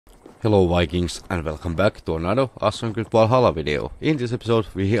Hello Vikings and welcome back to another Assassin Creed Valhalla video. In this episode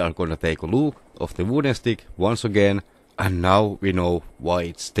we are gonna take a look of the wooden stick once again, and now we know why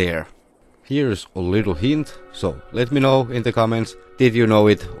it's there. Here's a little hint, so let me know in the comments, did you know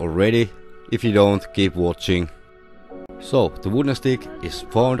it already? If you don't, keep watching. So the wooden stick is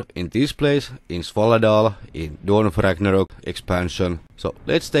found in this place in Svalhalla in Dawn of Ragnarok expansion. So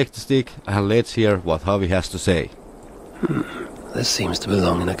let's take the stick and let's hear what Havi has to say. This seems to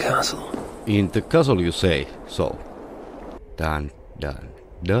belong in a castle. In the castle you say, so. Dun dun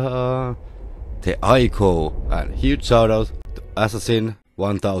dun. The Ico, and huge shout out to Assassin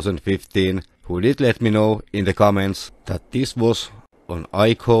 1015 who did let me know in the comments that this was an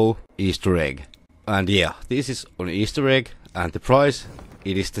Ico Easter egg. And yeah, this is an Easter egg, and the price,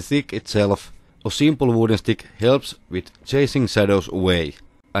 it is the stick itself. A simple wooden stick helps with chasing shadows away.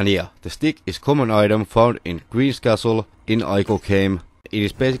 And yeah, the stick is common item found in Queen's Castle in Ico game. It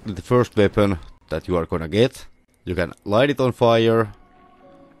is basically the first weapon that you are gonna get. You can light it on fire.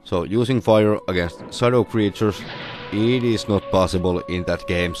 So using fire against shadow creatures, it is not possible in that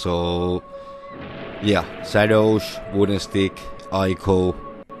game. So yeah, shadows, wooden stick, Ico,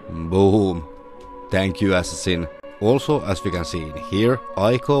 boom. Thank you Assassin. Also, as we can see in here,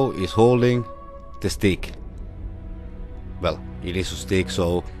 Ico is holding the stick. Well, it is a stick,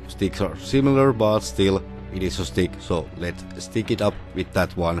 so sticks are similar, but still it is a stick, so let's stick it up with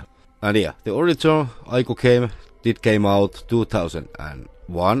that one. And yeah, the original Ico game did came out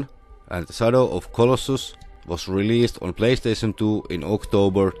 2001, and the Shadow of Colossus was released on PlayStation 2 in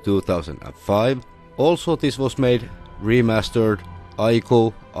October 2005. Also this was made remastered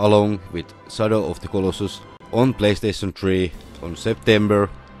Ico along with Shadow of the Colossus on PlayStation 3 on September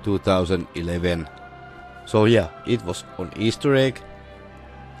 2011. So yeah, it was an Easter egg.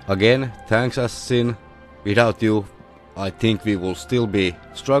 Again, thanks Assassin. Without you, I think we will still be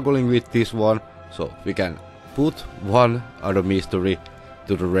struggling with this one. So we can put one other mystery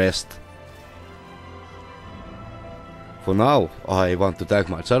to the rest. For now, I want to thank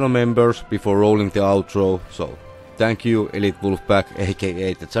my channel members before rolling the outro. So thank you Elite Wolfpack,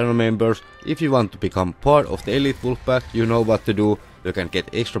 aka the channel members. If you want to become part of the Elite Wolfpack, you know what to do. You can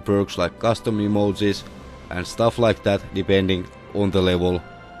get extra perks like custom emojis and stuff like that depending on the level.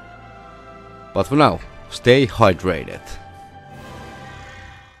 But for now, stay hydrated.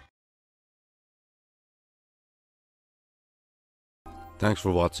 Thanks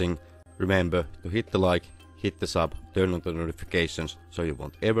for watching. Remember to hit the like, hit the sub, turn on the notifications so you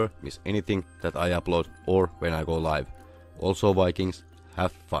won't ever miss anything that I upload or when I go live. Also Vikings,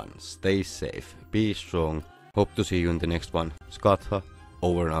 have fun, stay safe, be strong. Hope to see you in the next one. Skatha,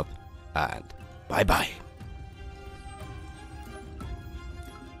 over and out, and bye bye.